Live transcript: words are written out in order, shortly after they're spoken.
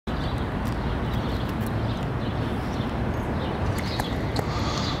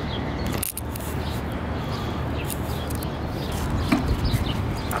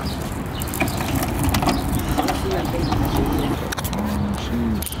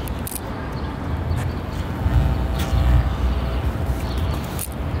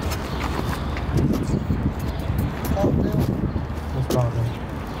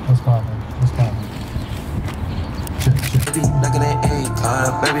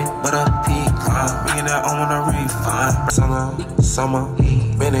Ferrari, but a decline. Me and that I wanna refine. Summer,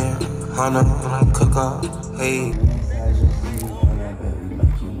 been in, Hana, cook up, hey.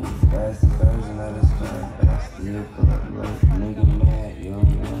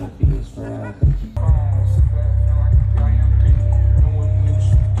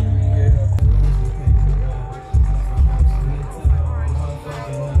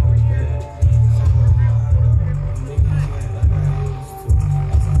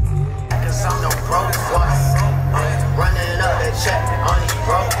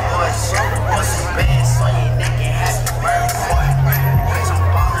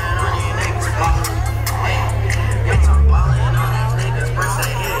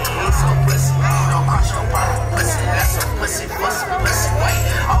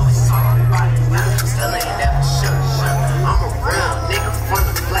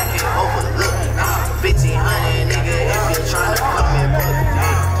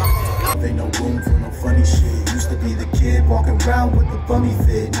 Walking around with the bummy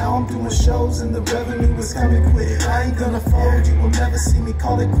fit. Now I'm doing shows and the revenue is coming quick. I ain't gonna fold, you will never see me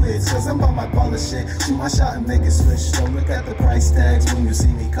call it quits. Cause I'm on my polished shit. Shoot my shot and make it switch. Don't look at the price tags when you see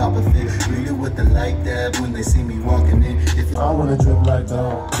me cop a fit. Read it with the like dab when they see me walking in. If I wanna drip like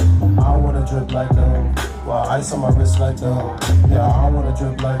dough, I wanna drip like dough. While ice on my wrist like dough. Yeah, I wanna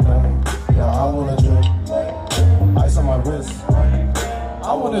drip like dough. Yeah, I wanna drip. Ice on my wrist.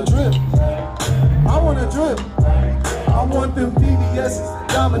 I wanna drip. I wanna drip. I want them VVS's,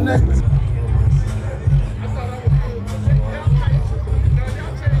 diamond necklace.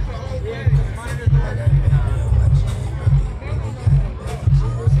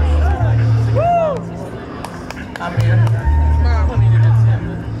 I'm here.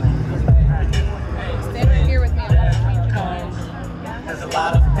 Stay right here with me. There's a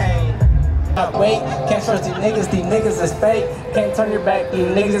lot of pain. Wait, can't trust these niggas is fake. Can't turn your back, these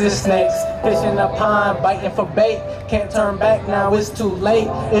niggas is snakes. Fish in the pond, biting for bait. Can't turn back now, it's too late.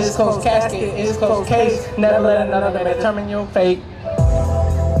 It's just closed casket, it's just closed case. Never let another man determine your fate.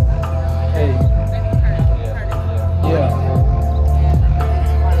 Hey. Yeah.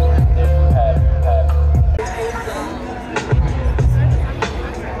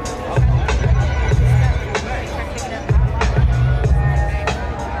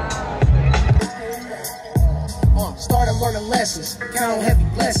 Started learning lessons, count heavy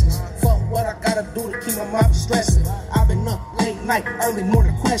blessings. Fuck what I gotta do to keep my mind from stressing. I've been up late night, early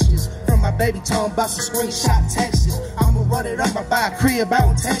morning questions. From my baby talking about some screenshot texts. I'ma run it up, I buy a crib out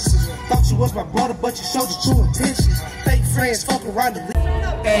in Texas. Thought you was my brother, but you showed your true intentions. Fake friends fuck around the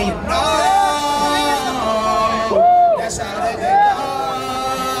and you know that's how they go.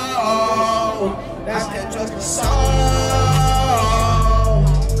 That's that trust the soul.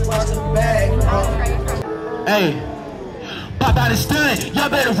 What's a bag, hey. Pop out and stun, y'all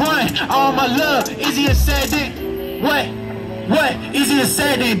better run. All my love, easier said than what? Easier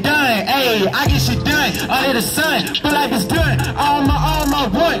said than done. Hey, I get shit done under the sun, but life is done. All my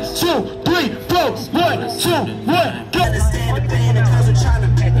 1, 2, 3, 4, 1, 2, 1. Go. Understand the pain that comes with trying to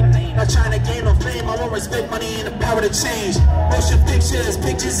make it. Not trying to gain no fame, I won't respect money and the power to change. Motion pictures,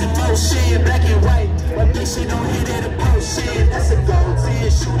 pictures in motion, black and white. But this shit don't hit at a potion. That's a gold tear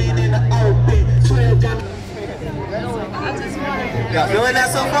shooting in the open. 12 down. Y'all feeling that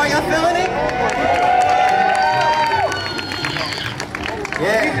so far? Y'all feeling it?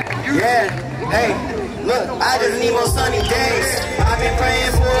 Yeah. Hey, look, I just need more sunny days. I've been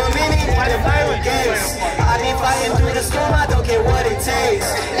praying for a minute, need to burn gates. I've been fighting through the storm, I don't care what it takes.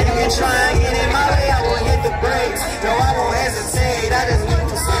 If you can try and get in my way, I won't hit the brakes. No, I won't hesitate, I just need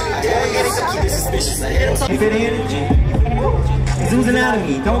to keep it suspicious. You fit in? It's oozing out of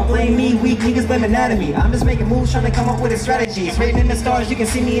me. Don't blame me, weak niggas blame anatomy. I'm just making moves, trying to come up with a strategy. It's written in the stars, you can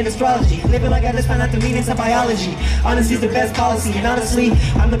see me in astrology. Living like I just found out the meanings of biology. Honesty's the best policy, and honestly,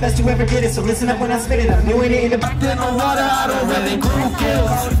 I'm the best who ever did it. So listen up when I spit it, I'm doing it in the Then the water, I don't really grew skills.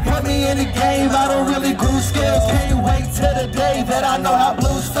 Put me in the game, I don't really grew skills. Can't wait till the day that I know how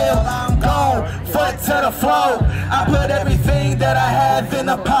blues feel. I'm gone, foot to the floor. I put everything that I have in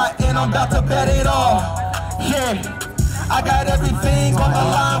the pot, and I'm about to bet it all. Yeah. I got everything on the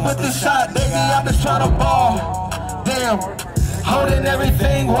line with the shot, baby, I'm just trying to ball. Damn, holding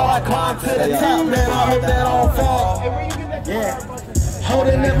everything while I climb to the top, man, I hope that don't fall. Yeah,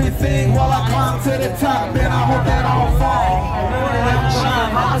 holding everything while I climb to the top, man, I hope that don't fall.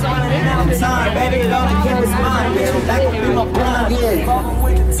 Mama's running out of time, baby, it only kept his mind, bitch, back up in my prime, yeah.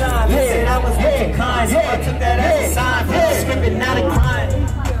 With the time, he said I was looking kind, so I took that as a sign, from the script and not a crime.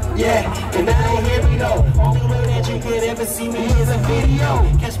 Yeah, and now they hear me though, only way that you get could ever see me, here's a video.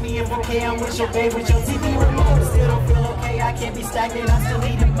 Catch me in 4K, I'm with your babe, with your TV remote. Still don't feel okay, I can't be stagnant, I still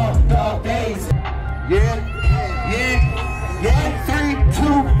need them both dog days. Yeah, 3,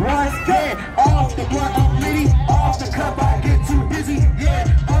 2, 1, yeah. Off the blood, I'm litty. Off the cup, I get too busy. Yeah,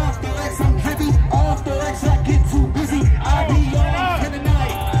 off the X, I'm heavy. Off the X, I get too busy. I be on for the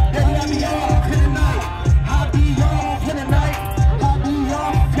night. Baby, I be on for the night. I be on for the night. I be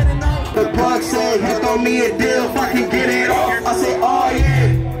on for the night. The plug said, hit on me a deal if I can get it off. I said, oh yeah.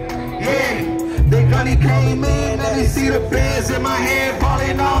 The gunny came in, let me see the bands in my hand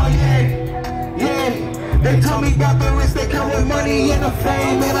falling on, yeah. They told me about the risk, they come with money and the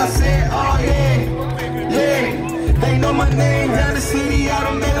fame, and I said, oh yeah. They know my name down the city, I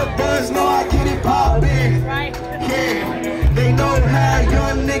don't make a buzz, no, I get it poppin'. Yeah, they know how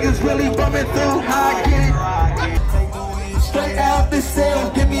young niggas really bumming through, how I get it. Straight out the cell,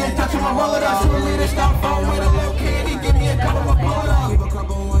 give me a touch of my roller up, shoot a leader, stop phone with a little candy, give me a couple of pull up.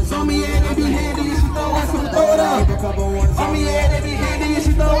 On me, yeah, they be handy, you should throw it, some throw it up. On me, yeah, they be handy, you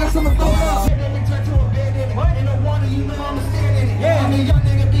should throw it, some throw it up. You know I'm standing in it. Yeah. I mean, young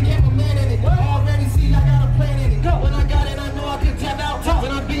nigga became a man in it. Already see I got a plan in it. When I got it, I know I can tap out.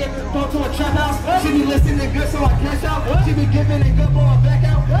 When I be at the go to a trap house, she be listening good, so I cash out. She be giving it good, boy, back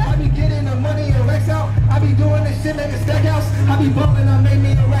out. I be getting the money and racks out. I be doing this shit like a stack house. I be ballin', I made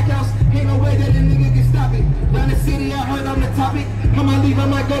me a rack house. Ain't no way that a nigga can stop it. Down the city, I heard I'm the topic. I might leave, I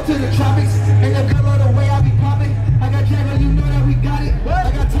might go to the tropics. And the girl the way I be popping. I got Jagger, you know that we got it.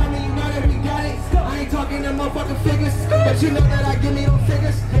 I got Tommy, you know that we got it. I ain't talking them motherfucking figures, but you know that I give me them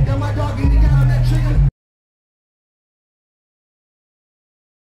figures. And my